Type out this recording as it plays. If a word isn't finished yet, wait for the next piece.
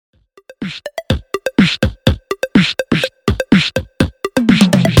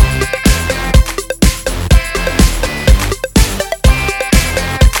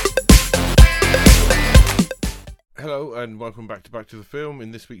welcome back to the film.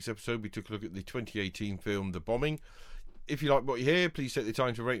 In this week's episode, we took a look at the 2018 film The Bombing. If you like what you hear, please take the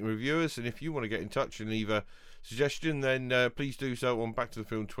time to rate and review us, and if you want to get in touch and leave a suggestion, then please do so on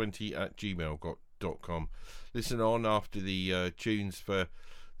backtothefilm20@gmail.com. Listen on after the tunes for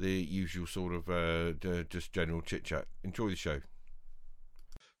the usual sort of just general chit chat. Enjoy the show.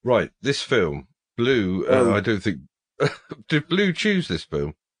 Right, this film, Blue. I don't think did Blue choose this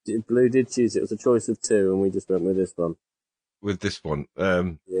film? Blue did choose it. It was a choice of two, and we just went with this one.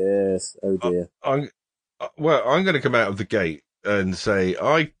 Yes. Oh dear. I'm going to come out of the gate and say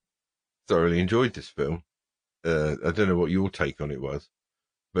I thoroughly enjoyed this film. I don't know what your take on it was,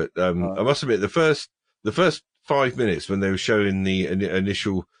 but I must admit the first 5 minutes when they were showing the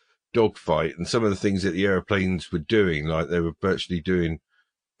initial dogfight and some of the things that the airplanes were doing, like they were virtually doing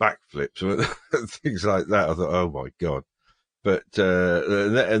backflips and things like that, I thought, oh my God. But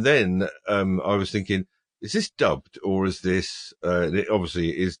and then I was thinking, is this dubbed or is this? It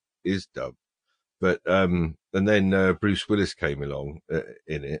obviously is dubbed. But and then Bruce Willis came along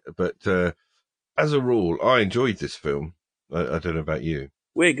in it. But as a rule, I enjoyed this film. I don't know about you.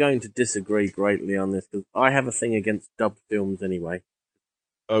 We're going to disagree greatly on this because I have a thing against dubbed films anyway.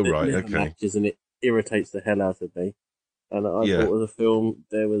 Oh right, it okay. Matches and it irritates the hell out of me. And I thought with the film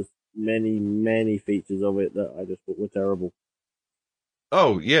there was many features of it that I just thought were terrible.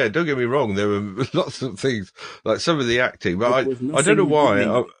 Oh yeah, don't get me wrong. There were lots of things, like some of the acting, but I don't know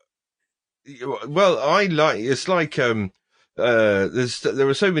why. I like it's like there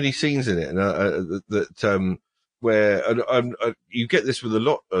were so many scenes in it, and that where you get this with a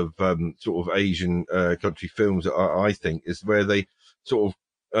lot of sort of Asian country films. I think is where they sort of,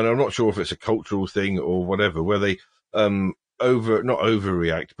 and I'm not sure if it's a cultural thing or whatever, where they not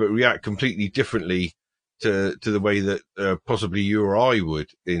overreact, but react completely differently to the way that possibly you or I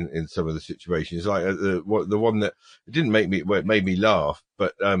would in some of the situations. Like the one that it didn't make me, it made me laugh,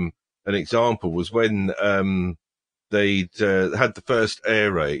 but an example was when they'd had the first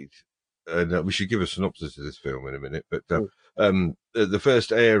air raid, and we should give a synopsis of this film in a minute. But the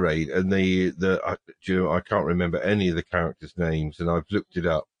first air raid, and I can't remember any of the characters' names, and I've looked it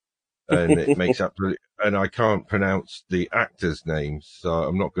up, and it makes absolutely, and I can't pronounce the actors' names, so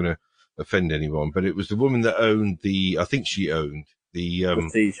I'm not going to offend anyone, but it was the woman that owned I think she owned the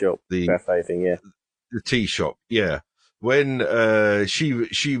tea shop, the cafe thing, yeah. The tea shop, yeah. When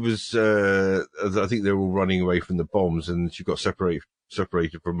she was, I think they were all running away from the bombs, and she got separated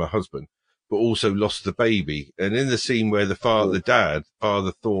from her husband, but also lost the baby. And in the scene where the father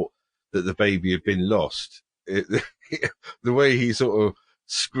thought that the baby had been lost, the way he sort of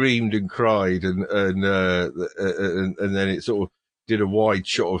screamed and cried, and then it sort of did a wide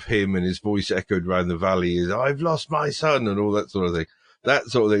shot of him, and his voice echoed around the valley is, I've lost my son, and all that sort of thing. That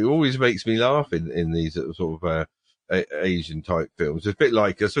sort of thing always makes me laugh in these sort of Asian type films. It's a bit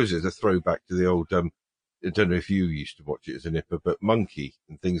like, I suppose it's a throwback to the old, I don't know if you used to watch it as a nipper, but Monkey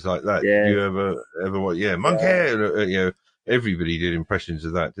and things like that. Yeah. Did you ever watch? Yeah, Monkey. Yeah. Everybody did impressions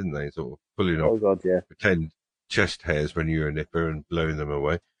of that, didn't they? Sort of pulling off pretend chest hairs when you were a nipper and blowing them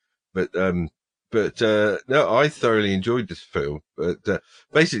away. But no, I thoroughly enjoyed this film. But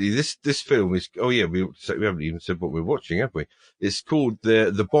basically, this film is. Oh yeah, we haven't even said what we're watching, have we? It's called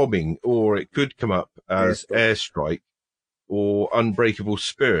the Bombing, or it could come up as Airstrike or Unbreakable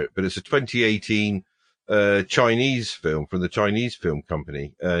Spirit. But it's a 2018 Chinese film from the Chinese film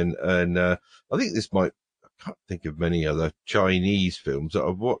company, and I think this might. I can't think of many other Chinese films that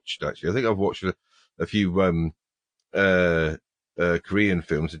I've watched. Actually, I think I've watched a few Korean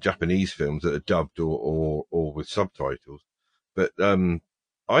films and Japanese films that are dubbed or with subtitles. But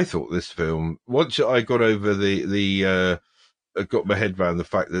I thought this film, once I got over I got my head around the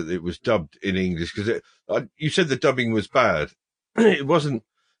fact that it was dubbed in English, because you said the dubbing was bad. It wasn't,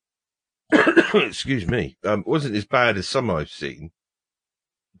 excuse me, it wasn't as bad as some I've seen.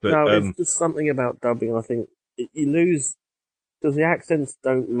 But, no, it's just something about dubbing. I think you lose, because the accents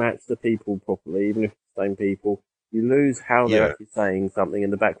don't match the people properly, even if it's the same people. You lose how they're actually saying something,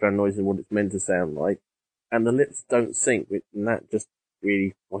 and the background noise and what it's meant to sound like, and the lips don't sync, and that just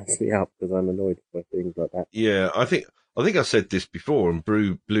really winds me up because I'm annoyed by things like that. Yeah, I think I said this before, and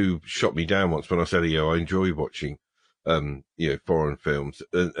Blue shot me down once when I said, I enjoy watching, foreign films,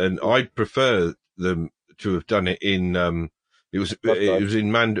 and I prefer them to have done it in, it was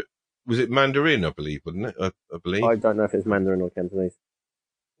in was it Mandarin, I believe, wasn't it? I believe. I don't know if it's Mandarin or Cantonese.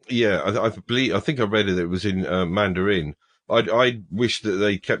 Yeah, I think I read it was in Mandarin. I wish that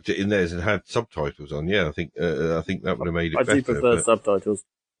they kept it in theirs and had subtitles on. Yeah, I think that would have made it better. I do prefer subtitles.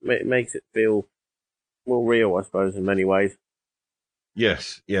 It makes it feel more real, I suppose, in many ways.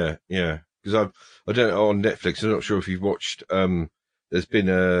 Yes, yeah. because I don't know, on Netflix. I'm not sure if you've watched. There's been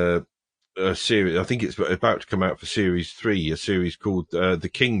a series. I think it's about to come out for series 3. A series called The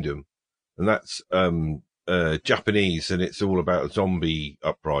Kingdom, and that's Japanese, and it's all about a zombie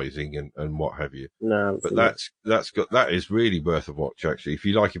uprising and what have you. No, but that is really worth a watch, actually. If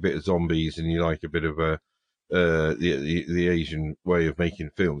you like a bit of zombies and you like a bit of the Asian way of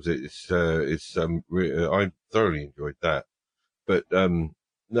making films, I thoroughly enjoyed that. But no,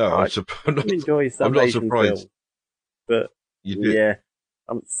 I enjoy some I'm not Asian surprised. films, but yeah,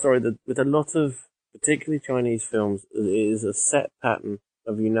 I'm sorry that with a lot of particularly Chinese films, it is a set pattern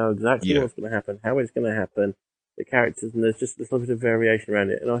of exactly what's going to happen, how it's going to happen, the characters, and there's just a little bit of variation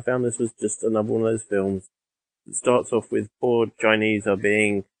around it. And I found this was just another one of those films that starts off with poor Chinese are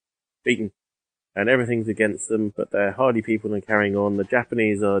being beaten and everything's against them, but they're hardy people and carrying on. The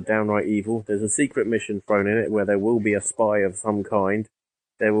Japanese are downright evil. There's a secret mission thrown in it where there will be a spy of some kind.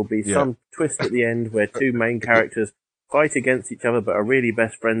 There will be some twist at the end where two main characters fight against each other but are really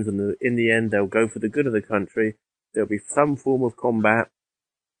best friends, and in the end they'll go for the good of the country. There'll be some form of combat.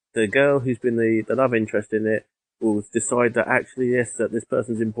 The girl who's been the love interest in it will decide that actually, yes, that this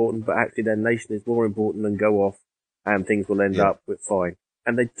person's important, but actually their nation is more important, and go off, and things will end up with fine.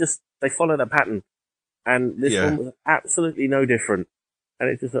 And they follow that pattern. And this one was absolutely no different. And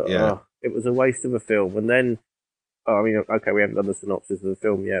it's just it was a waste of a film. And then, okay, we haven't done the synopsis of the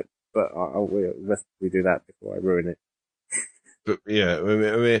film yet, but let's do that before I ruin it. But yeah, I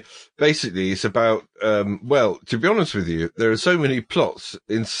mean, basically it's about, to be honest with you, there are so many plots,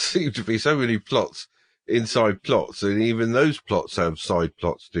 seem to be so many plots inside plots, and even those plots have side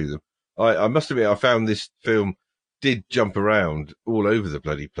plots to them. I must admit, I found this film did jump around all over the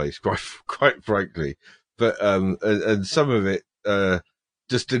bloody place, quite frankly. But, and some of it,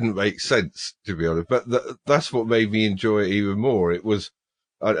 just didn't make sense, to be honest. But that's what made me enjoy it even more. It was,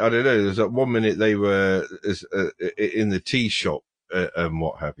 I don't know, there's like 1 minute they were in the tea shop and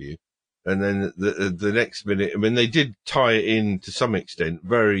what have you. And then the next minute, I mean, they did tie it in to some extent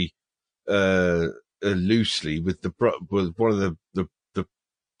very, loosely with with one of the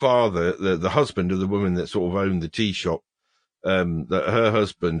father, the husband of the woman that sort of owned the tea shop, that her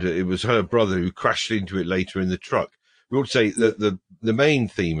husband, it was her brother who crashed into it later in the truck. We ought to say that the main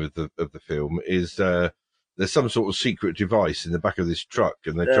theme of the film is, there's some sort of secret device in the back of this truck,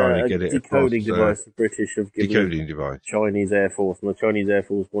 and they're trying to get it across. Decoding device. The British have given decoding device. Chinese Air Force, and the Chinese Air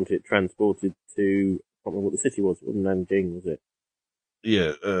Force wanted it transported to, I can't remember what the city was. It wasn't Nanjing, was it?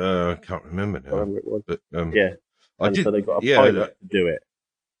 Yeah, I can't remember now. I remember it was. But, so they got a pilot to do it.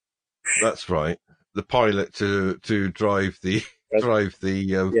 That's right. The pilot to drive the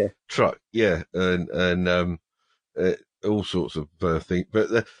truck. Yeah, and all sorts of things.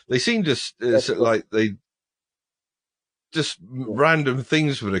 But they seem to like they just random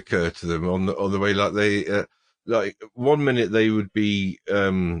things would occur to them on the way. Like they like 1 minute they would be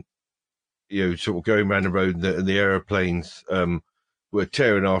sort of going around the road, and the aeroplanes were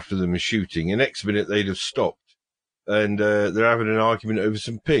tearing after them and shooting. And next minute they'd have stopped, and they're having an argument over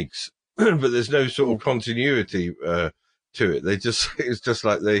some pigs. But there's no sort of continuity to it. It's just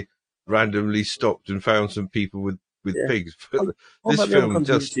like they randomly stopped and found some people with pigs. But this film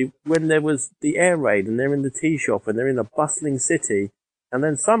just, when there was the air raid and they're in the tea shop and they're in a bustling city, and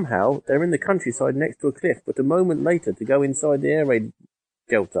then somehow they're in the countryside next to a cliff, but a moment later to go inside the air raid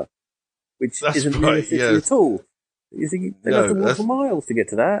shelter, which isn't near the city at all. You think they have to walk for miles to get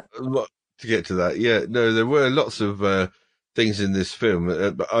to that? To get to that, yeah. No, there were lots of things in this film,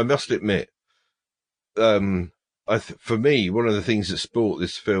 but I must admit, for me, one of the things that spoilt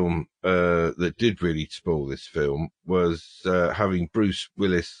this film, that did really spoil this film, was having Bruce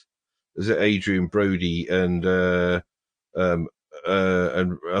Willis as Adrian Brody and I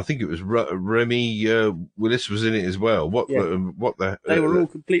think it was Remy Willis was in it as well. They were all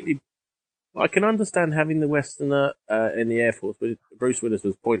completely. I can understand having the Westerner in the Air Force, but Bruce Willis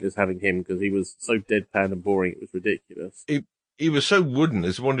was pointless having him because he was so deadpan and boring. It was ridiculous. He was so wooden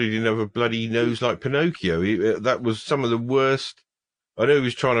as one who didn't have a bloody nose like Pinocchio. That was some of the worst. I know he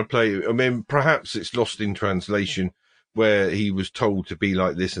was trying to play. I mean, perhaps it's lost in translation where he was told to be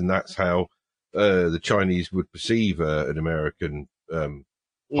like this, and that's how the Chinese would perceive an American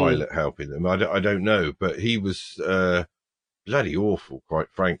pilot helping them. I don't know, but he was bloody awful, quite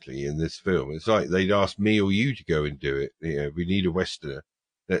frankly, in this film. It's like they'd asked me or you to go and do it. We need a Westerner.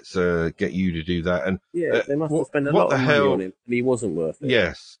 Let's get you to do that. And they must have spent a lot of money on him, and he wasn't worth it.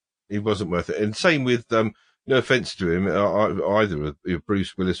 Yes, he wasn't worth it. And same with, no offence to him, either of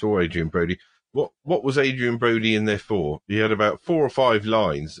Bruce Willis or Adrian Brody. What was Adrian Brody in there for? He had about 4 or 5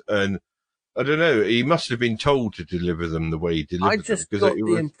 lines, and I don't know. He must have been told to deliver them the way he I delivered them just because got it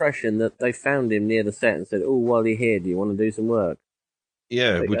the was. impression that they found him near the set and said, "Oh, while you're here, do you want to do some work?"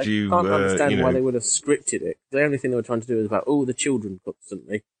 Yeah, Like, would I you? can't understand why they would have scripted it. The only thing they were trying to do was about the children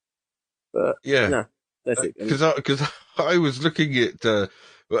constantly. But Yeah, no, that's it. And because I was looking at.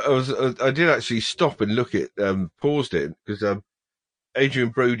 I did actually stop and look at paused it because Adrian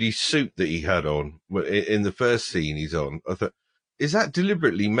Brody's suit that he had on in the first scene he's on. I thought, is that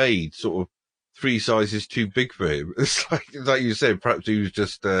deliberately made sort of 3 sizes too big for him? It's like you said, perhaps he was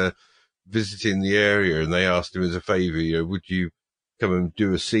just visiting the area and they asked him as a favour, would you come and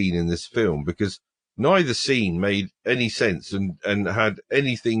do a scene in this film? Because neither scene made any sense and had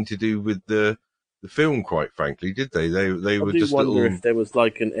anything to do with the film, quite frankly, did they? They I were do just wonder little. if there was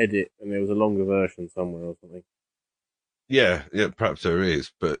like an edit and there was a longer version somewhere or something. Yeah, perhaps there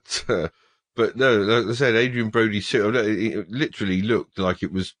is, but no, like I said, Adrian Brody's suit, it literally looked like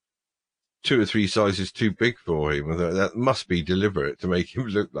it was 2 or 3 sizes too big for him. I thought that must be deliberate to make him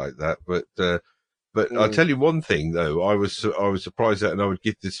look like that. But I'll Mm. tell you one thing though, I was surprised at, and I would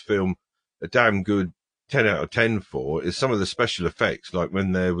give this film a damn good 10 out of 10 for, is some of the special effects, like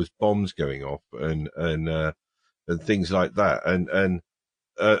when there was bombs going off and things like that. And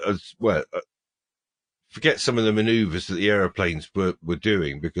as well, forget some of the maneuvers that the aeroplanes were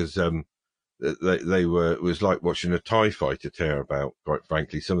doing because, they were, it was like watching a TIE fighter tear about, quite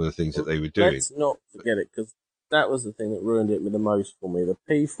frankly, some of the things that Well, they were doing. let's not forget it because that was the thing that ruined it the most for me. The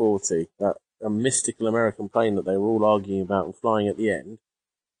P-40, that a mystical American plane that they were all arguing about and flying at the end,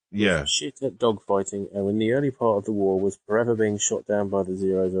 was Yeah. shit at dogfighting, and in the early part of the war was forever being shot down by the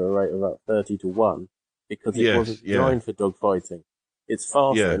Zeros at a rate of about 30-1 because it Yes. wasn't Yeah. designed for dogfighting. It's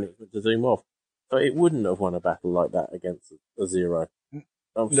faster Yeah. and it's meant to zoom off. So it wouldn't have won a battle like that against a Zero.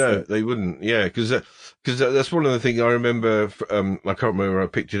 I'm No, sorry. they wouldn't. Yeah, because that's one of the things I remember. I can't remember where I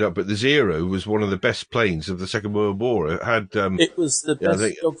picked it up, but the Zero was one of the best planes of the Second World War. It had. It was the Yeah, I best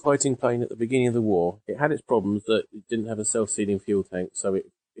think. dogfighting plane at the beginning of the war. It had its problems that it didn't have a self-sealing fuel tank, so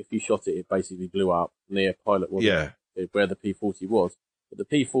if you shot it, it basically blew up, and the pilot wasn't Yeah. where the P-40 was. But the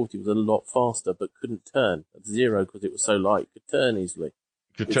P-40 was a lot faster, but couldn't turn. At Zero, because it was so light, could turn easily,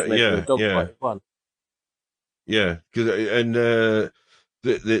 which meant that a dogfight won. Yeah. And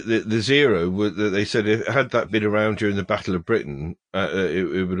the Zero, they said, if had that been around during the Battle of Britain,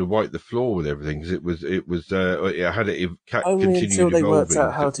 it would have wiped the floor with everything because it had it Only continued until they worked evolving.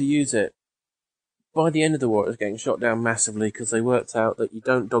 out how to use it. By the end of the war, it was getting shot down massively because they worked out that you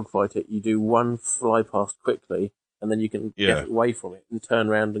don't dogfight it, you do one fly past quickly, and then you can get away from it and turn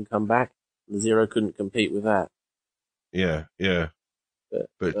around and come back. The Zero couldn't compete with that. Yeah.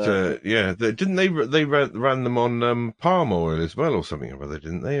 But didn't they ran them on palm oil as well or something or other,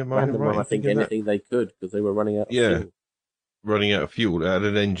 didn't they? Am I Ran them right on, I think, anything they could because they were running out of fuel. Running out of fuel. It had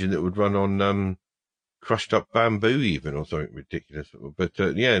an engine that would run on crushed up bamboo even or something ridiculous. But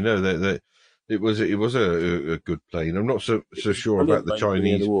it was a good plane. I'm not so sure about the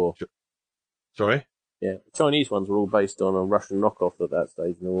Chinese. The war. Sorry? Yeah, the Chinese ones were all based on a Russian knockoff at that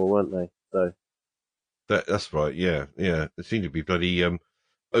stage in the war, weren't they? So that's right. Yeah. It seemed to be bloody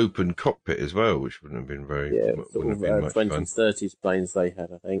open cockpit as well, which wouldn't have been wouldn't have been much 20s, fun. 30s planes they had,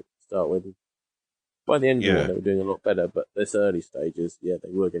 I think, to start with. By the end of the war, they were doing a lot better, but this early stages, they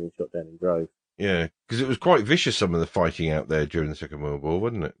were getting shot down in droves. Yeah, because it was quite vicious, some of the fighting out there during the Second World War,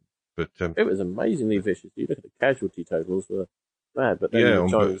 wasn't it? But it was amazingly vicious. You look at the casualty totals were bad, but then the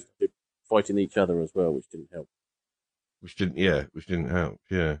Chinese fighting each other as well, which didn't help. Which didn't help.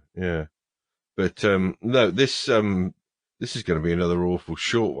 Yeah. But no, this is going to be another awful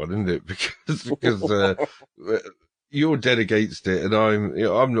short one, isn't it? Because you're dead against it, and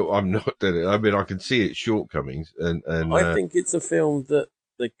I'm not dead. I mean, I can see its shortcomings, and I think it's a film that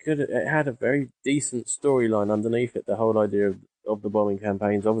it had a very decent storyline underneath it. The whole idea of the bombing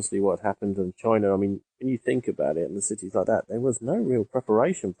campaigns, obviously what happened in China. I mean, when you think about it, in the cities like that, there was no real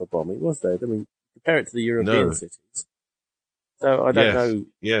preparation for bombing, was there? I mean, compare it to the European cities. So I don't know.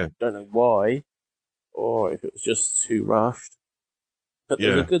 Yeah. Don't know why, or if it was just too rushed. But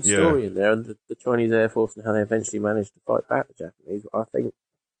there's a good story in there, and the Chinese Air Force and how they eventually managed to fight back the Japanese.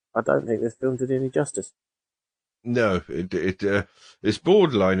 I don't think this film did any justice. No, it's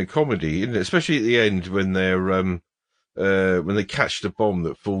borderline a comedy, isn't it? Especially at the end when when they catch the bomb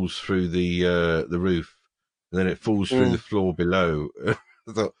that falls through the roof, and then it falls through the floor below. I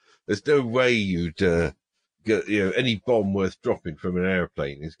thought, there's no way you'd get, any bomb worth dropping from an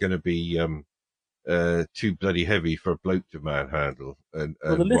airplane is going to be too bloody heavy for a bloke to manhandle. And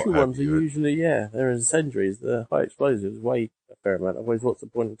the little ones are usually they're incendiaries. The high explosives weigh a fair amount. Otherwise, what's the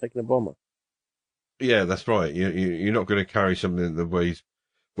point of taking a bomber? Yeah, that's right. You're not going to carry something that weighs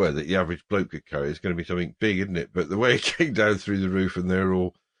well, that the average bloke could carry. It's going to be something big, isn't it? But the way it came down through the roof, and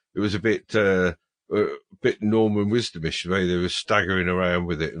it was a bit Norman Wisdomish, the way they were staggering around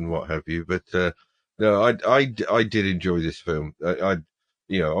with it and what have you. But no, I did enjoy this film.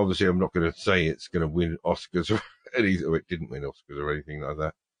 Obviously, I'm not going to say it's going to win Oscars or anything. Or it didn't win Oscars or anything like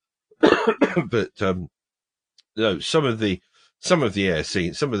that. But no, some of the air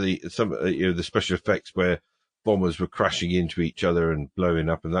scenes, the special effects where bombers were crashing into each other and blowing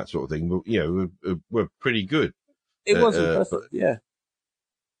up and that sort of thing, were pretty good. It was impressive, yeah.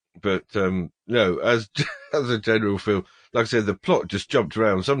 But no, as a general film, like I said, the plot just jumped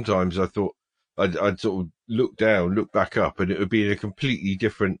around. Sometimes I thought I'd sort of look down, look back up, and it would be in a completely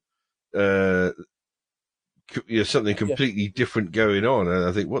different, something completely different going on. And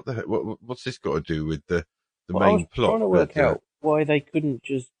I think, what's this got to do with the main plot? I was trying to work out why they couldn't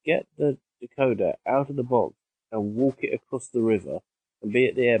just get the decoder out of the box and walk it across the river and be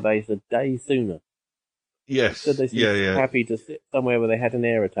at the airbase a day sooner. Yes. So they seemed happy to sit somewhere where they had an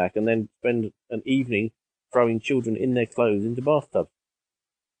air attack and then spend an evening throwing children in their clothes into bathtubs.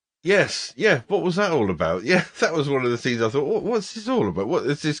 Yes, yeah. What was that all about? Yeah, that was one of the things I thought, what's this all about? What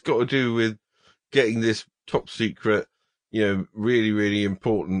has this got to do with getting this top secret, really, really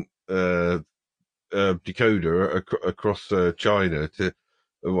important decoder across China to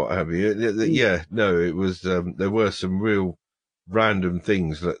what have you? Yeah, no, it was. There were some real random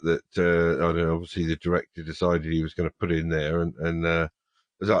things that I don't know. Obviously, the director decided he was going to put in there, and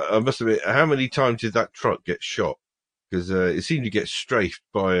I must admit, how many times did that truck get shot? Because it seemed to get strafed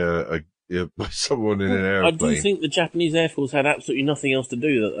by by someone in an airplane. I do think the Japanese Air Force had absolutely nothing else to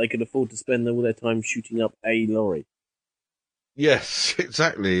do that they could afford to spend all their time shooting up a lorry. Yes,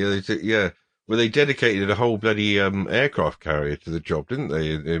 exactly. Yeah. Well, they dedicated a whole bloody aircraft carrier to the job, didn't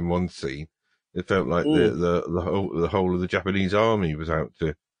they? In one scene, it felt like the whole of the Japanese army was out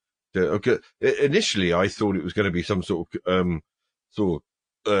to. Okay. Initially, I thought it was going to be some sort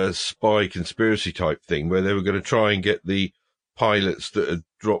of spy conspiracy type thing where they were going to try and get the pilots that had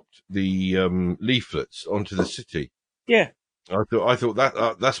dropped the leaflets onto the city. Yeah, I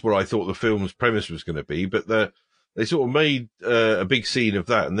thought that's what I thought the film's premise was going to be, but they sort of made a big scene of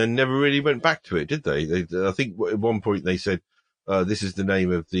that and then never really went back to it, did they? I think at one point they said, this is the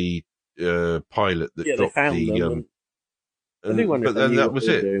name of the pilot that dropped the... I do wonder if they knew what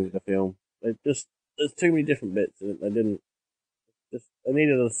they were doing with the film. There's too many different bits in it. They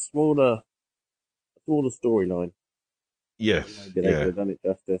needed a smaller storyline. Yes. Maybe they could have done it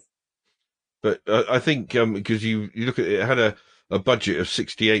justice. But I think, because you look at it, had a budget of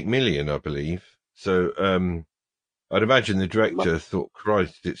 68 million, I believe. So, I'd imagine the director thought,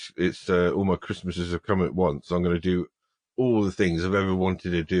 Christ, it's all my Christmases have come at once. I'm going to do all the things I've ever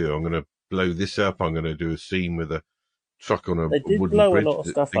wanted to do. I'm going to blow this up. I'm going to do a scene with a truck on a wooden bridge. They did blow a lot of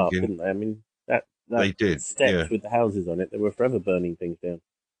stuff up, didn't they? I mean, they did. Steps with the houses on it, they were forever burning things down.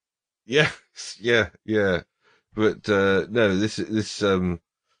 Yes, yeah. But no, this I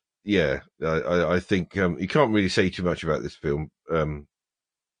think you can't really say too much about this film. I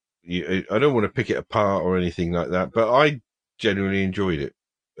don't want to pick it apart or anything like that, but I genuinely enjoyed it.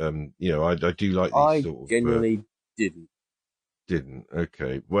 I do like these sort of... I genuinely didn't.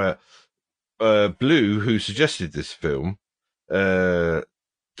 Okay. Well, Blue, who suggested this film, gave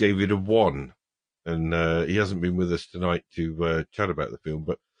it a 1. And he hasn't been with us tonight to chat about the film,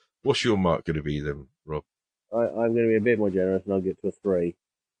 but what's your mark going to be then, Rob? I'm going to be a bit more generous and I'll get to a 3.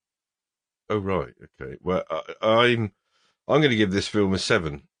 Oh, right. Okay. Well, I'm going to give this film a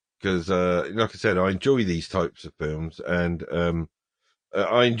 7 because, like I said, I enjoy these types of films and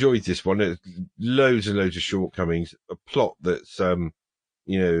I enjoyed this one. It's loads and loads of shortcomings, a plot that's,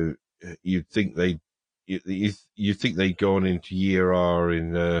 you'd think you'd think they'd gone into year R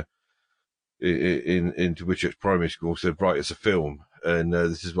into Whitchurch Primary School, said, right, it's a film, and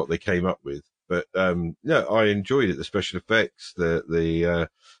this is what they came up with. But no, I enjoyed it. The special effects, the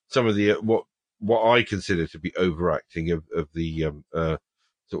some of the what I consider to be overacting of the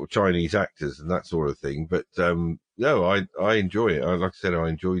sort of Chinese actors and that sort of thing. But no, I enjoy it. Like I said, I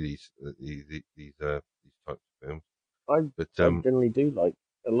enjoy these types of films. I generally do like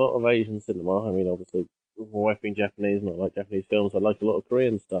a lot of Asian cinema. I mean, obviously, my wife being Japanese, and I like Japanese films. I like a lot of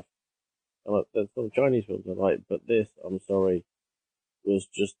Korean stuff. I like the sort of Chinese films I like, but this, I'm sorry, was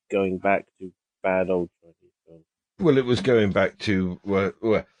just going back to bad old Chinese films. Well, it was going back to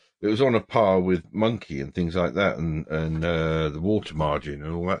it was on a par with Monkey and things like that, and the Water Margin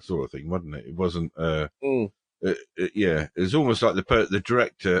and all that sort of thing, wasn't it? It wasn't. Yeah, it was almost like the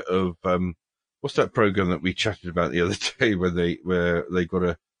director of what's that program that we chatted about the other day where they got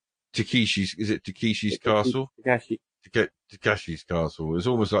a Takeshi's? Is it Takeshi's Castle? Takeshi's Castle. It's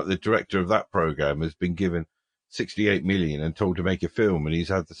almost like the director of that program has been given 68 million and told to make a film, and he's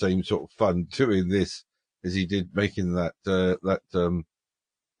had the same sort of fun doing this as he did making that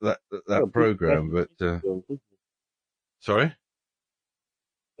program. But sorry,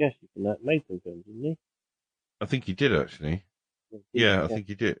 yes, you can made some films, didn't he? I think he did actually. Yeah, I think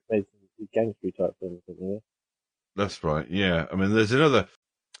he did. Made some gangster type films, I think. Yeah. That's right. Yeah, I mean, there's another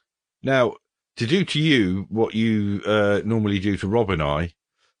now to do to you what you normally do to Rob and I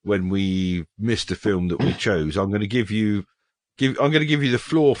when we missed a film that we chose. I'm going to give you the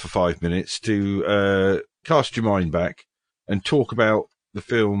floor for 5 minutes to cast your mind back and talk about the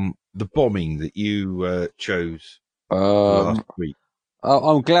film The Bombing that you chose last week.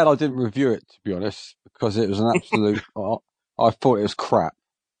 I'm glad I didn't review it, to be honest, because it was an absolute. I thought it was crap.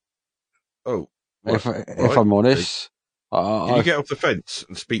 Oh, if I'm honest, did you get off the fence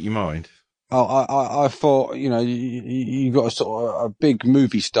and speak your mind? I thought, you got a sort of a big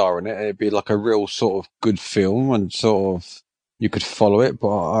movie star in it. It'd be like a real sort of good film, and sort of you could follow it.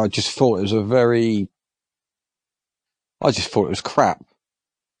 But I just thought it was it was crap.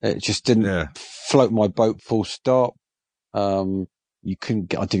 It just didn't float my boat. Full stop. I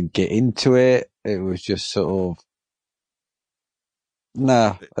didn't get into it. It was just sort of,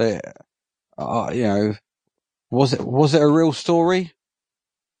 was it a real story?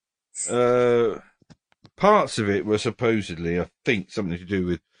 Parts of it were supposedly, I think, something to do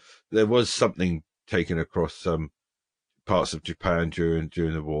with, there was something taken across some parts of Japan during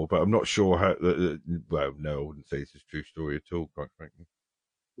the war, but I'm not sure how, well, no, I wouldn't say it's a true story at all, quite frankly.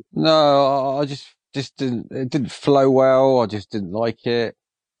 No, I just it didn't flow well. I just didn't like it.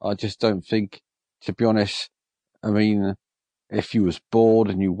 I just don't think, to be honest, I mean, if you was bored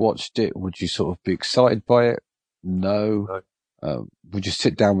and you watched it, would you sort of be excited by it? No. Would you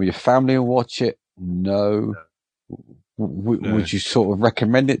sit down with your family and watch it? No. Would you sort of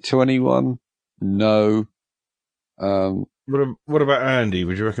recommend it to anyone? No. What about Andy?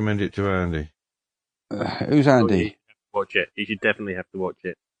 Would you recommend it to Andy? Who's Andy? Watch it. You should definitely have to watch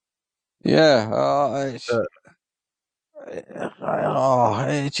it. Yeah,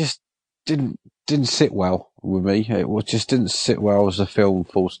 it just didn't sit well with me. It just didn't sit well as a film,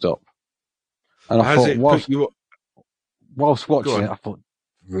 full stop. And I thought, whilst watching it, I thought,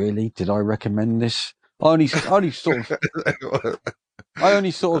 really, did I recommend this? I only sort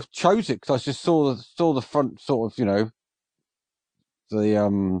of chose it because I just saw the front sort of,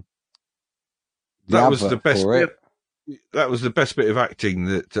 that was the best bit. That was the best bit of acting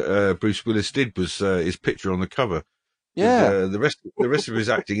that Bruce Willis did, was his picture on the cover. Yeah. The rest of his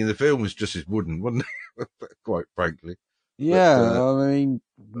acting in the film was just as wooden, wasn't it? Quite frankly. Yeah, but, I mean,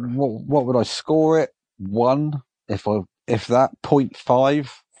 what would I score it? 1, if that, 0.5.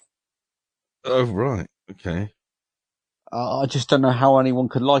 Oh, right. Okay. I just don't know how anyone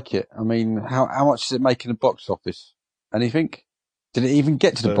could like it. I mean, how much does it make in the box office? Anything? Did it even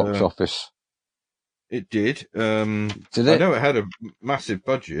get to the box office? It did. Did it? I know it had a massive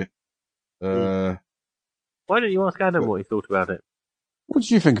budget. Why don't you ask Adam what he thought about it? What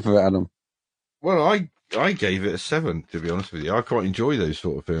did you think of it, Adam? Well, I gave it a 7, to be honest with you. I quite enjoy those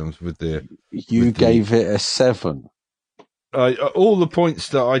sort of films with the... You gave it a 7? All the points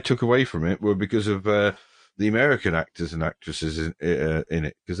that I took away from it were because of the American actors and actresses in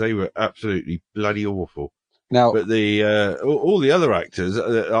it, because they were absolutely bloody awful. Now, but all the other actors,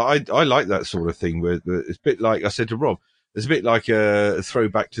 I like that sort of thing. Where it's a bit like I said to Rob, it's a bit like a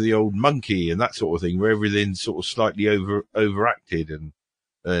throwback to the old Monkey and that sort of thing, where everything's sort of slightly overacted and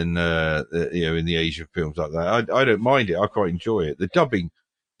in the Asian films like that. I don't mind it. I quite enjoy it. The dubbing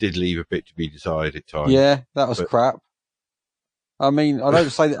did leave a bit to be desired at times. Yeah, that was crap. I mean, I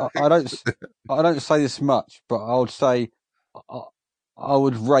don't say this much, but I would say I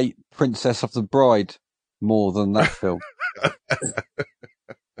would rate Princess of the Bride more than that film.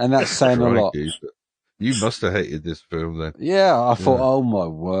 And that's saying a lot. You must have hated this film then. Yeah, I thought, oh my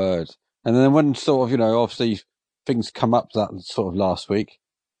word. And then when sort of, obviously things come up that sort of last week,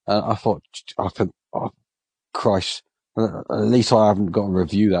 I thought, oh, Christ, at least I haven't got to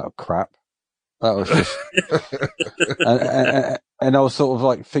review that crap. That was just, and I was sort of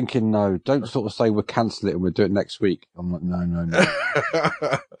like thinking, no, don't sort of say we'll cancel it and we'll do it next week. I'm like, no.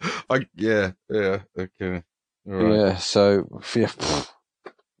 Yeah, okay. All right. Yeah, so,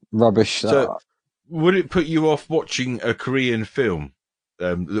 rubbish. So, would it put you off watching a Korean film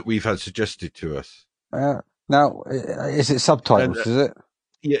that we've had suggested to us? Now, is it subtitles, is it?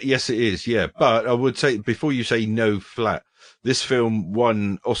 Yeah, yes, it is, yeah. But I would say, before you say no flat, this film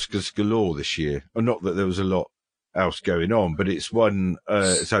won Oscars galore this year. Not that there was a lot else going on, but it's won,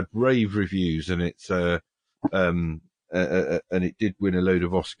 it's had rave reviews, and it's and it did win a load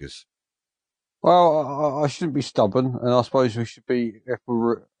of Oscars. Well, I shouldn't be stubborn, and I suppose we should be, if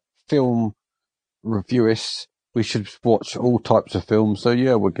we're film reviewists, we should watch all types of films. So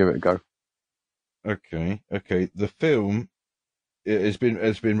yeah, we'll give it a go. Okay. The film has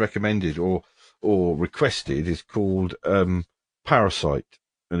been recommended or requested is called Parasite,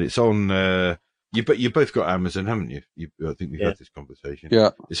 and it's on. You both got Amazon, haven't you? I think we've had this conversation.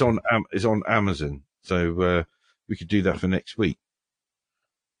 Yeah, it's on Amazon, so we could do that for next week.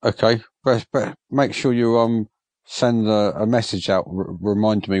 Okay, but make sure you send a message out.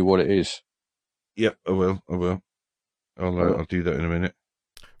 Remind me what it is. Yep, I will. I'll do that in a minute.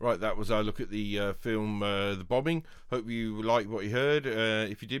 Right, that was our look at the film The Bombing. Hope you liked what you heard.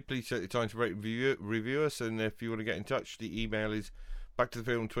 If you did, please take the time to rate and review us. And if you want to get in touch, the email is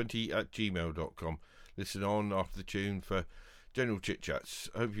backtothefilm20@gmail.com. Listen on after the tune for general chit-chats.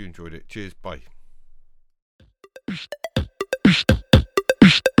 Hope you enjoyed it. Cheers, bye.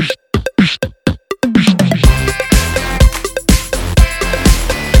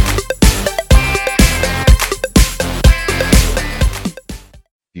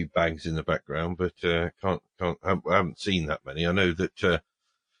 Few bangs in the background, but I haven't seen that many. I know that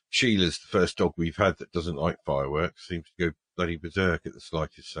Sheila's the first dog we've had that doesn't like fireworks. Seems to go bloody berserk at the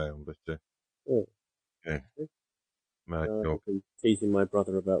slightest sound. But yeah, mad dog. I've been teasing my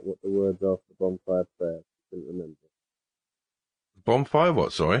brother about what the words are for bonfire prayer. I couldn't remember. Bonfire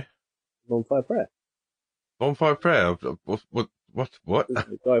what? Sorry. Bonfire prayer. Bonfire prayer. What?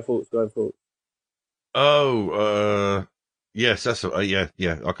 Guy Fawkes. Oh, yes, that's yeah.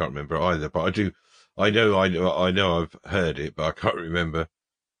 I can't remember either, but I do. I know. I've heard it, but I can't remember.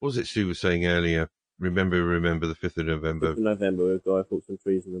 What was it Sue was saying earlier? Remember the 5th of November. 5th of November with Guy Fawkes and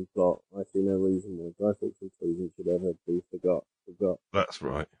Treason and Plot. I see no reason why Guy Fawkes and Treason should ever be forgot. That's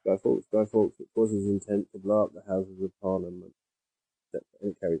right. Guy Fawkes. It was his intent to blow up the Houses of Parliament.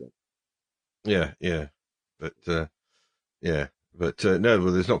 And it carried on. Yeah, but no.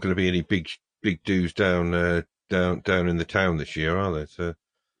 Well, there's not going to be any big doos down in the town this year, are there? So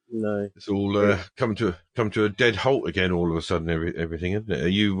no, it's all come to a dead halt again. All of a sudden, everything, isn't it? Are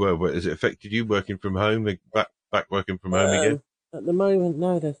you? Has it affected you working from home? Back working from home again? At the moment,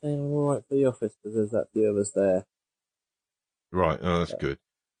 no. They're saying I'm all right for the office because there's that few of us there. Right. Oh, that's good.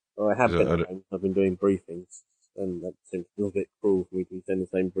 Well, I have been at home. I've been doing briefings, and that seems a little bit cruel for me to send the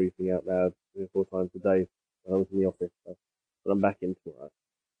same briefing out loud 3 or 4 times a day when I was in the office. So, but I'm back in tomorrow.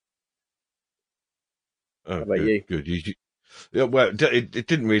 Oh, how about you? Good. Yeah, well, it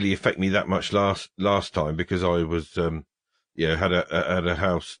didn't really affect me that much last time because I was had a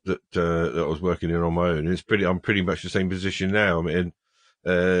house that I was working in on my own. I'm pretty much the same position now. I mean,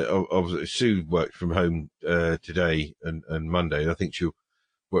 obviously Sue worked from home today and Monday. I think she'll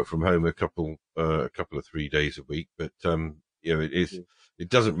work from home a couple of 3 days a week. But it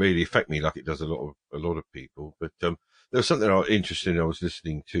doesn't really affect me like it does a lot of people. But there was something interesting I was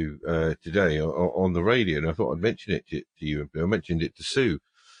listening to today on the radio, and I thought I'd mention it to you. I mentioned it to Sue,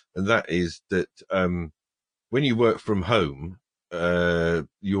 and that is that when you work from home,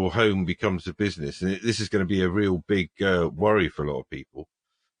 your home becomes a business, and this is going to be a real big worry for a lot of people.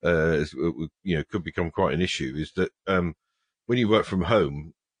 Could become quite an issue. Is that when you work from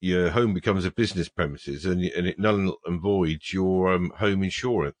home, your home becomes a business premises, and it null and voids your home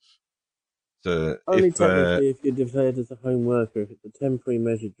insurance. So only technically if you're declared as a home worker. If it's a temporary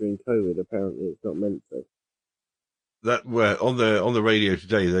measure during COVID, apparently it's not meant to. That on the radio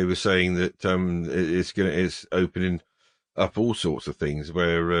today they were saying that it's opening up all sorts of things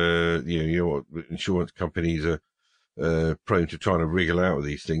where insurance companies are prone to trying to wriggle out of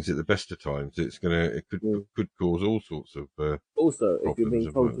these things at the best of times. It could cause all sorts of also if you're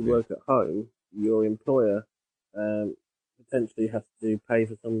being told to work at home, your employer potentially has to pay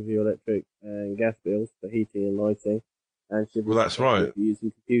for some of your electric and gas bills for heating and lighting, and should be that's right,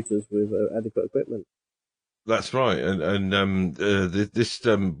 using computers with adequate equipment. That's right, and this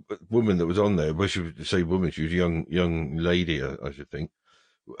woman that was on there, well, she would say woman, she was a young lady, I should think,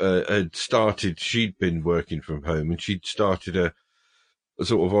 had started. She'd been working from home, and she'd started a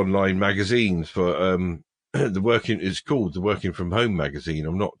sort of online magazine for it's called the Working from Home magazine.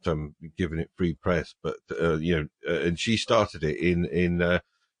 I'm not giving it free press, but and she started it in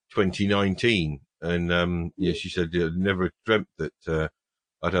 2019, and she said never dreamt that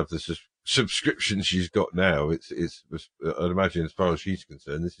I'd have the subscription she's got now. It's I'd imagine, as far as she's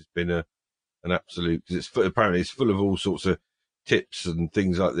concerned, this has been an absolute, because apparently it's full of all sorts of tips and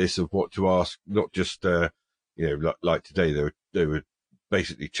things like this of what to ask, not just like today they were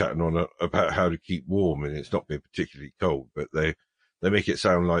basically chatting on about how to keep warm, and it's not been particularly cold, but they they make it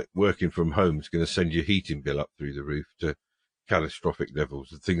sound like working from home is going to send your heating bill up through the roof to catastrophic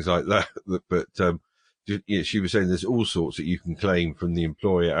levels and things like that. But she was saying there's all sorts that you can claim from the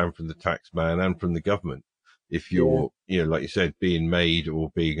employer and from the tax man and from the government if you're, like you said, being made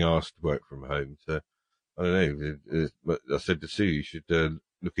or being asked to work from home. So I don't know. But I said to Sue, you should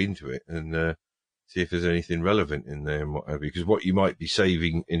look into it and see if there's anything relevant in there and what have you. Because what you might be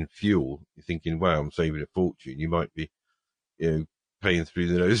saving in fuel, you're thinking, wow, I'm saving a fortune. You might be, paying through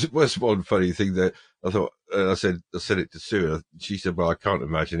the nose. It was one funny thing that I thought, I said it to Sue, and she said, well, I can't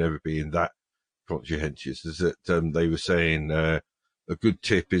imagine ever being that conscientious. Is that they were saying a good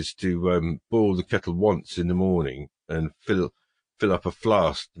tip is to boil the kettle once in the morning and fill up a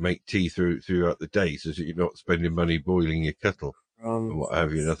flask to make tea throughout the day, so that you're not spending money boiling your kettle and what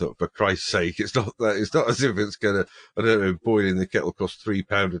have you. And I thought, for Christ's sake, it's not as if it's gonna, I don't know, boiling the kettle costs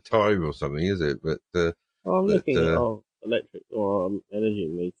 £3 a time or something, is it? But I'm looking at our electric or energy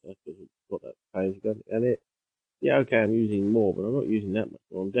meter because we've got that page again, and it. Yeah, okay, I'm using more, but I'm not using that much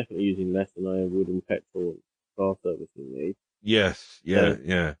more. I'm definitely using less than I would in petrol and car servicing need. Yes,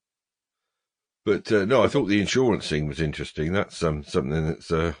 yeah. But no, I thought the insurance thing was interesting. That's something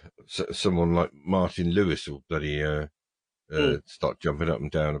that's someone like Martin Lewis will bloody start jumping up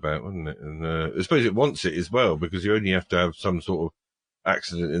and down about, wouldn't it? And I suppose it wants it as well, because you only have to have some sort of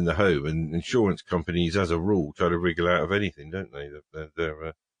accident in the home, and insurance companies, as a rule, try to wriggle out of anything, don't they?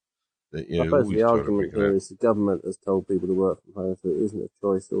 I suppose the argument here is the government has told people to work from home, so it isn't a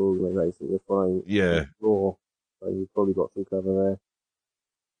choice or organisation. You're flying law, so you've probably got some cover there.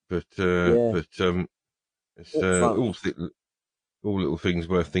 But it's all little things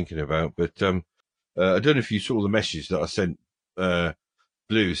worth thinking about. But I don't know if you saw the message that I sent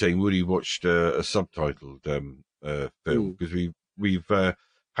Blue saying, would he watched a subtitled film, because we've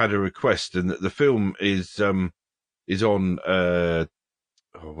had a request, and that the film is on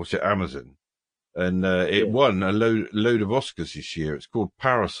Amazon, and it won a load of Oscars this year. It's called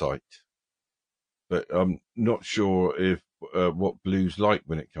Parasite, but I'm not sure if what Blue's like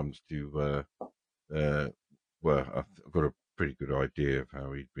when it comes to well, I've got a pretty good idea of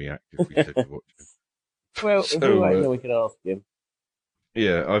how he'd react if we said to watch it. Well, if we're waiting, we can ask him.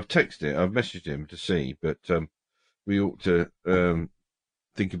 Yeah, I've messaged him to see, but we ought to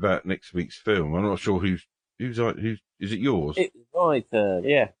think about next week's film. I'm not sure who's is it yours? It's my turn,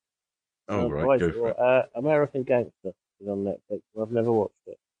 yeah. Oh, right, go for it. American Gangster is on Netflix. I've never watched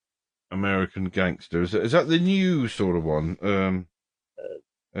it. American Gangster. Is that the new sort of one?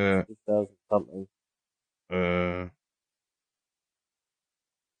 2000 something. American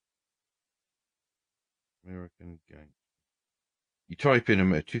Gangster. You type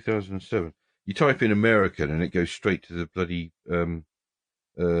in 2007. You type in American and it goes straight to the bloody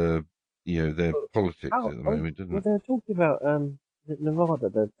their politics at the moment, doesn't it? They're talking about Nevada.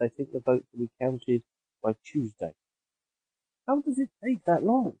 They think the votes will be counted by Tuesday. How does it take that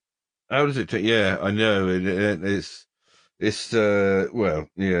long? How does it take? Yeah, I know. It's well,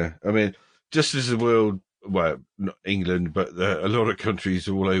 yeah. I mean, just as the world, well, not England, but a lot of countries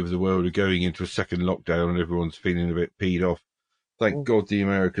all over the world are going into a second lockdown, and everyone's feeling a bit peed off. Thank God the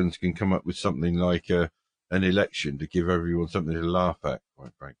Americans can come up with something like an election to give everyone something to laugh at,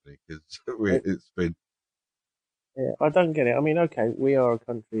 quite frankly, because it's been. Yeah, I don't get it. I mean, okay, we are a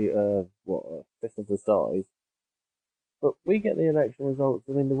country of a fifth of the size, but we get the election results.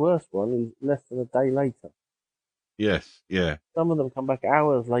 I mean, the worst one is less than a day later. Yes, yeah. Some of them come back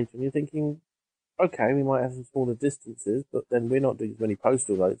hours later, and you're thinking, okay, we might have some smaller distances, but then we're not doing as many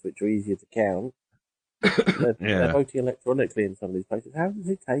postal votes, which are easier to count. They're voting electronically in some of these places. How does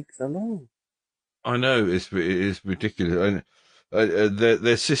it take so long? I know, it is ridiculous. And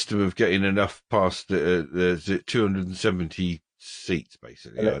their system of getting enough past there's 270 seats,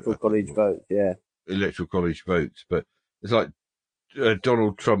 basically. Electoral college votes, yeah. Electoral college votes. But it's like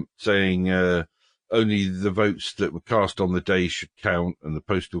Donald Trump saying only the votes that were cast on the day should count, and the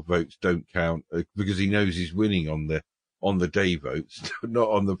postal votes don't count, because he knows he's winning on the day votes, not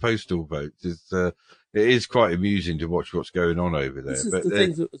on the postal votes. It is quite amusing to watch what's going on over there. This is the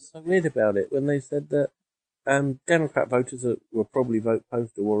things that was so weird about it, when they said that Democrat voters will probably vote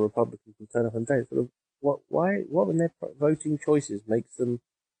postal, or Republicans will turn up and day. Sort of, what when their voting choices makes them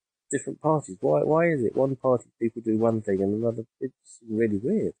different parties? Why is it one party people do one thing and another? It's really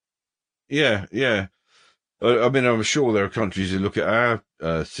weird. Yeah. I mean, I'm sure there are countries who look at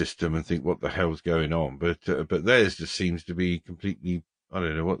our system and think, what the hell's going on? But theirs just seems to be completely, I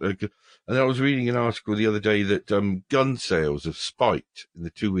don't know what. And I was reading an article the other day that gun sales have spiked in the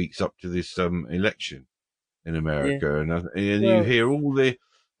 2 weeks up to this election in America, and you hear all the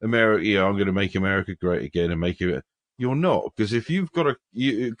America. I'm going to make America great again and make it. you're not. Because if you've got a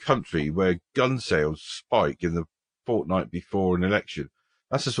country where gun sales spike in the fortnight before an election,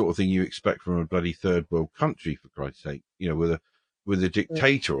 that's the sort of thing you expect from a bloody third world country, for Christ's sake. With a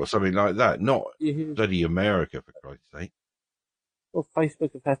dictator or something like that, not bloody America, for Christ's sake. Well,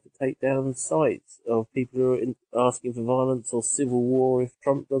 Facebook have had to take down sites of people who are asking for violence or civil war if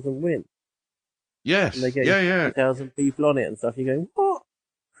Trump doesn't win. Yes, and they get 2,000 people on it and stuff. You go, what?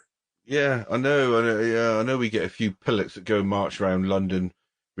 Yeah, I know. We get a few pellets that go march around London,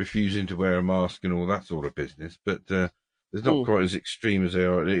 refusing to wear a mask and all that sort of business. But it's not quite as extreme as they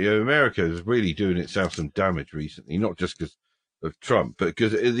are. America is really doing itself some damage recently, not just because of Trump, but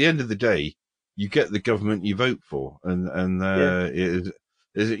because at the end of the day, you get the government you vote for, and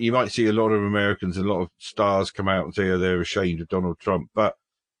you might see a lot of Americans, a lot of stars come out and say, "Oh, they're ashamed of Donald Trump," but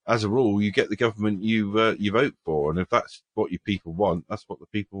as a rule, you get the government you vote for, and if that's what your people want, that's what the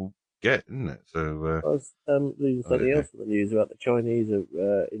people get, isn't it? So I was reading something else in the news about the Chinese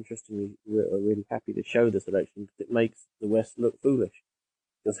are interestingly really happy to show this election because it makes the West look foolish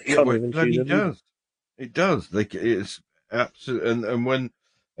because they can't even choose a leader. It does. It's absolute, and when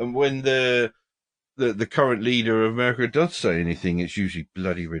the current leader of America does say anything, it's usually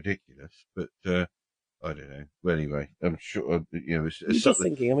bloody ridiculous. But I don't know. Well, anyway, I'm sure it's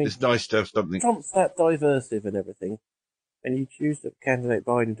something. Thinking, I mean, it's nice to have something. Trump's that diversive and everything, and you choose the candidate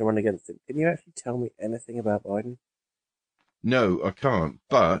Biden to run against him. Can you actually tell me anything about Biden? No, I can't.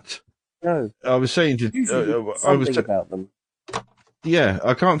 But no, I was saying something about them. Yeah,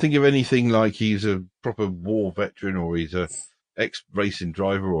 I can't think of anything like he's a proper war veteran or he's a ex-racing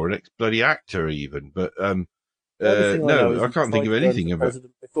driver or an ex-bloody actor even. But no, I can't think of anything about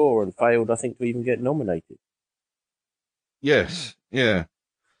president before and failed, I think, to even get nominated. Yes, yeah.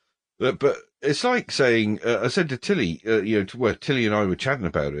 But it's like saying, I said to Tilly, Tilly and I were chatting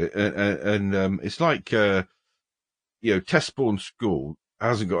about it, and it's like, Testbourne School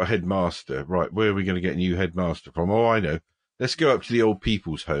hasn't got a headmaster. Right, where are we going to get a new headmaster from? Oh, I know. Let's go up to the old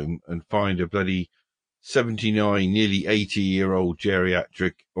people's home and find a bloody 79, nearly 80-year-old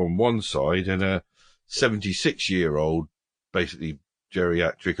geriatric on one side and a 76-year-old, basically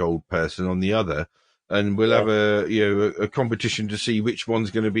geriatric old person on the other. And we'll have a competition to see which one's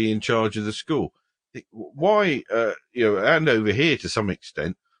going to be in charge of the school. Why, and over here to some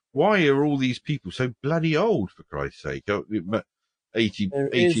extent, why are all these people so bloody old, for Christ's sake?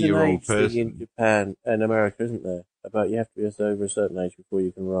 80-year-old person. In Japan and America, isn't there? About you have to be over a certain age before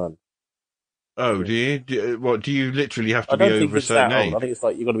you can run. Oh, do you? Do you literally have to be over a certain age? I think it's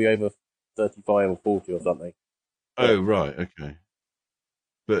like you've got to be over 35 or 40 or something. Oh, right, okay.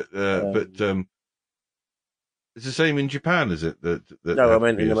 But it's the same in Japan, is it? No, I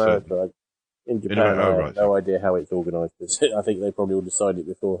meant in America. In Japan, I have no idea how it's organised. I think they probably all decided it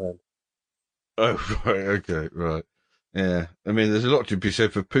beforehand. Oh, right, okay, right. Yeah, I mean, there's a lot to be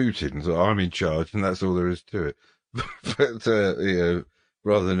said for Putin, so I'm in charge, and that's all there is to it. But,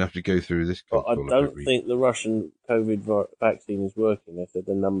 rather than have to go through this. But I don't think the Russian COVID vaccine is working. They said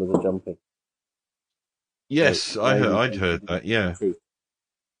the numbers are jumping. Yes, so I'd heard that, yeah.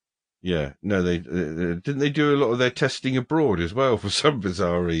 Yeah, no, they didn't they do a lot of their testing abroad as well for some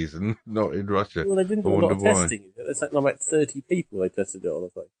bizarre reason, not in Russia. Well, they didn't do a lot of testing. It's like about 30 people they tested it on, I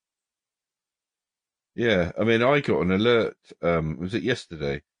think. Yeah, I mean, I got an alert, was it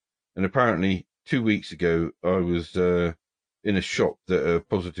yesterday? And apparently 2 weeks ago, I was in a shop that a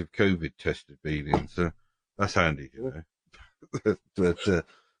positive COVID test had been in, so that's handy, but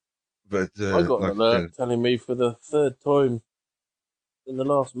I got an alert telling me for the third time in the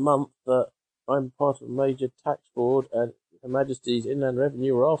last month that I'm part of a major tax fraud and Her Majesty's Inland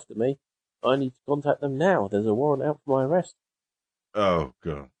Revenue are after me. I need to contact them now. There's a warrant out for my arrest. Oh,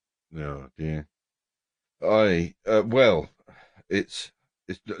 God. No, dear. It's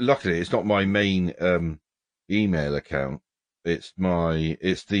luckily it's not my main email account. It's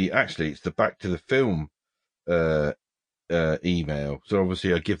the Back to the Film email. So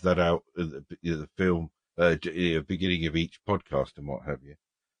obviously I give that out at the film beginning of each podcast and what have you.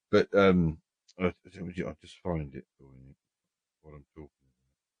 But I'll just find it for you what I'm talking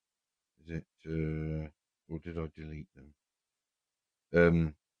about. Is it or did I delete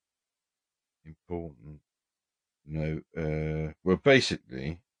them? Important. No, well,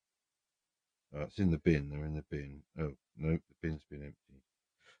 basically, it's in the bin. They're in the bin. Oh, no, the bin's been empty.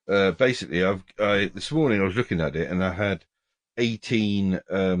 Basically, this morning I was looking at it and I had 18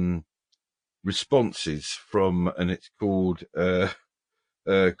 responses from, and it's called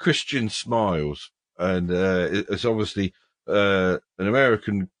Christian Smiles, and it's obviously an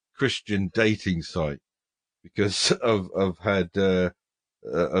American Christian dating site because I've had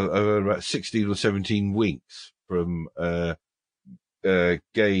about 16 or 17 winks from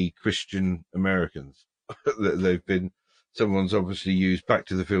gay Christian Americans. They've been, someone's obviously used Back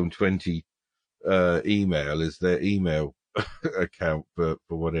to the Film 20 email as their email account for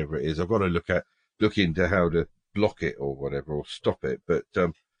whatever it is. I've got to look into how to block it or whatever, or stop it. But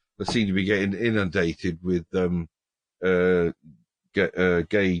I seem to be getting inundated with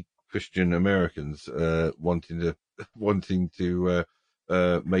gay Christian Americans wanting to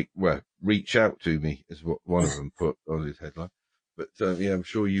reach out to me, is what one of them put on his headline. But yeah, I'm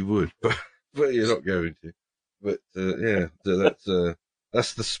sure you would, but you're not going to. But yeah, so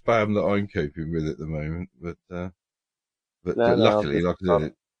that's the spam that I'm coping with at the moment. But luckily, like I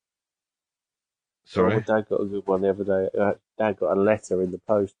said, sorry. My dad got a good one the other day. Dad got a letter in the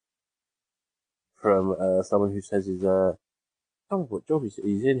post from someone who says he's I don't know what job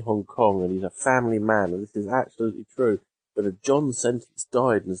he's in Hong Kong, and he's a family man, and this is absolutely true. But a John sentence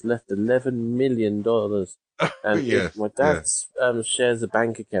died and has left $11 million. And if my dad shares a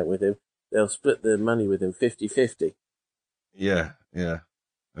bank account with him, they'll split the money with him 50-50. Yeah.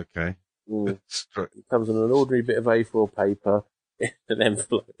 Okay. It comes on an ordinary bit of A4 paper in an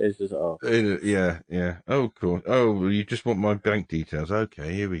envelope. It's just, Yeah. Oh, cool. Oh, well, you just want my bank details.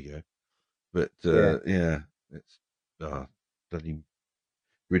 Okay, here we go. But, yeah, it's bloody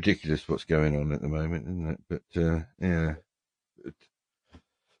ridiculous what's going on at the moment, isn't it? But, yeah.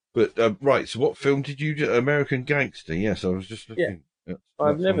 But right, so what film did you do? American Gangster? Yes, I was just looking. Yeah.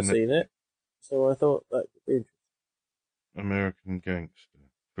 I've never seen it, so I thought that could be interesting. American Gangster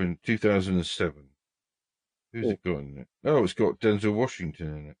from 2007. Who's it got in it? Oh, it's got Denzel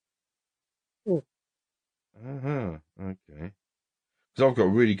Washington in it. Okay. Because I've got a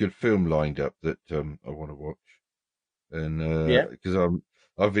really good film lined up that I want to watch, and because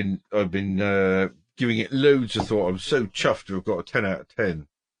I've been giving it loads of thought. I'm so chuffed to have got a 10 out of 10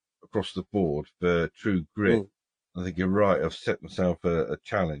 across the board for True Grit. I think you're right. I've set myself a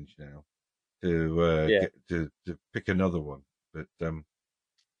challenge now to to pick another one, but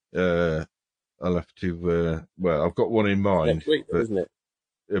I'll have to. Well, I've got one in mind. Next week, isn't it?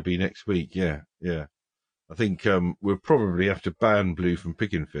 It'll be next week. Yeah. I think we'll probably have to ban Blue from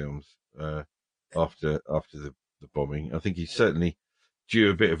picking films after the bombing. I think he's certainly due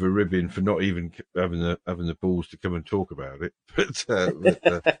a bit of a ribbon for not even having the balls to come and talk about it. But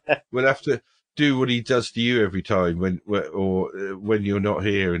we'll have to do what he does to you every time when you're not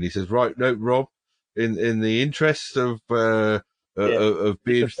here, and he says, "Right, no, Rob, in the interests of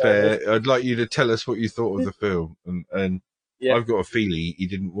being fair, I'd like you to tell us what you thought of the film." And I've got a feeling he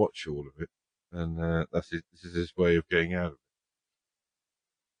didn't watch all of it, and this is his way of getting out of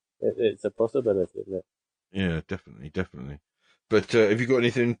it. It's a possibility, isn't it? Yeah, definitely. But have you got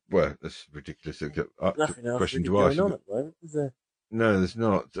anything? Well, that's ridiculous. Nothing else question really to ask. Going on at the moment, is there? No, there's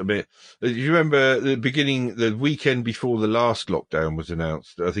not. I mean, do you remember the weekend before the last lockdown was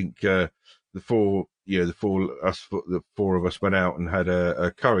announced? I think the four of us went out and had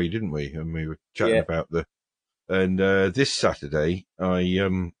a curry, didn't we? And we were chatting about and this Saturday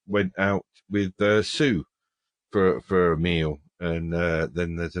I went out with Sue for a meal, and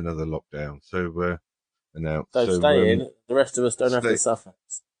then there's another lockdown. So announced. So stay in. The rest of us don't have to suffer.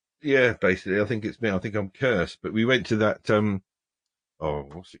 Yeah, basically, I think it's me. I think I'm cursed. But we went to that.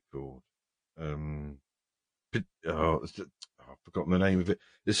 What's it called? I've forgotten the name of it.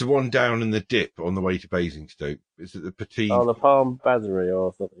 It's the one down in the dip on the way to Basingstoke. Is it the Petit? Oh, the Palm Brasserie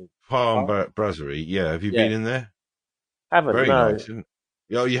or something. Brasserie. Yeah. Have you been in there? Haven't. Very no. nice.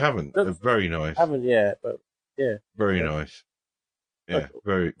 Oh, you haven't. Very nice. Haven't yet, but yeah. Very nice. Yeah,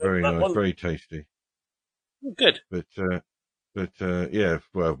 very nice. Very tasty. Good. But yeah.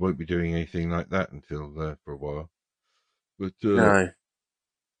 Well, won't be doing anything like that until for a while. But no.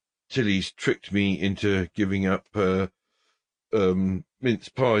 Tilly's tricked me into giving up mince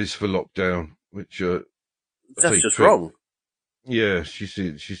pies for lockdown, which that's just wrong. Yeah, she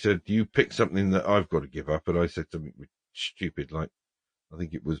said you pick something that I've got to give up, and I said something stupid like I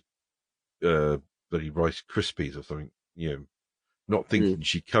think it was bloody Rice Krispies or something. Not thinking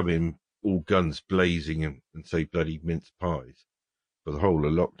she'd come in all guns blazing and say bloody mince pies for the whole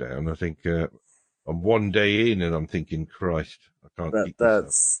of lockdown. I think I'm one day in and I'm thinking, Christ, I can't keep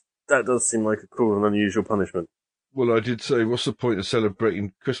this up. That does seem like a cruel and unusual punishment. Well, I did say, what's the point of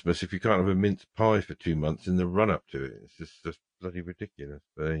celebrating Christmas if you can't have a mince pie for 2 months in the run-up to it? It's just bloody ridiculous.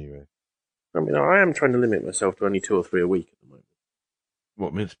 But anyway. I mean, I am trying to limit myself to only 2 or 3 a week at the moment.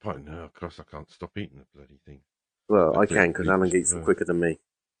 What, mince pie? No, of course I can't stop eating the bloody thing. Well, I can, because Alan eats them quicker than me.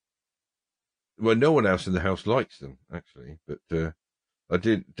 Well, no one else in the house likes them, actually. But I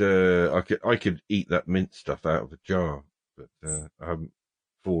did. I could eat that mint stuff out of a jar, but I haven't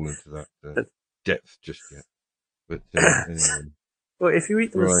fallen to that depth just yet. But anyway, Well, if you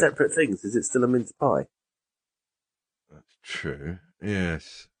eat them as right, separate things, is it still a mince pie? that's true.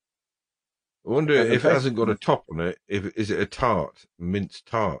 Yes. I wonder And the if it best hasn't got a ones, top on it. Is it a tart, minced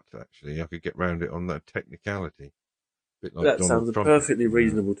tart? Actually, I could get round it on that technicality. Bit like that Donald sounds a Trump. perfectly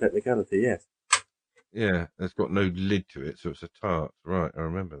reasonable technicality, yes. Yeah, it's got no lid to it, so it's a tart. Right, I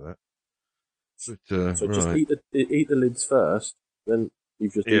remember that. But So just right, eat the lids first, then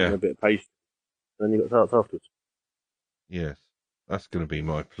you've just eaten yeah, a bit of pastry, and then you've got tarts afterwards. yes, that's going to be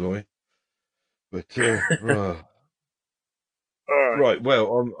my ploy. But right. Alright. Right.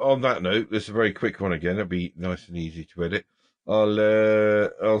 Well, on that note, this is a very quick one again. It'll be nice and easy to edit.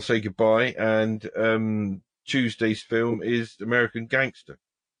 I'll say goodbye, and Tuesday's film is American Gangster.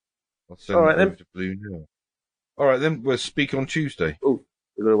 I'll send Alright that over then. to Blue now. All right, then we'll speak on Tuesday. Oh,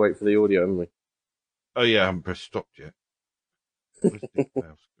 we've got to wait for the audio, haven't we? Oh yeah, I haven't pressed stop yet. Where's the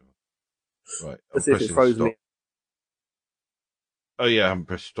mouse gone? Right, I'm Let's see if it pressing froze stop. me. Oh yeah, I haven't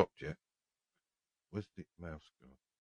pressed stop yet. Where's the mouse gone?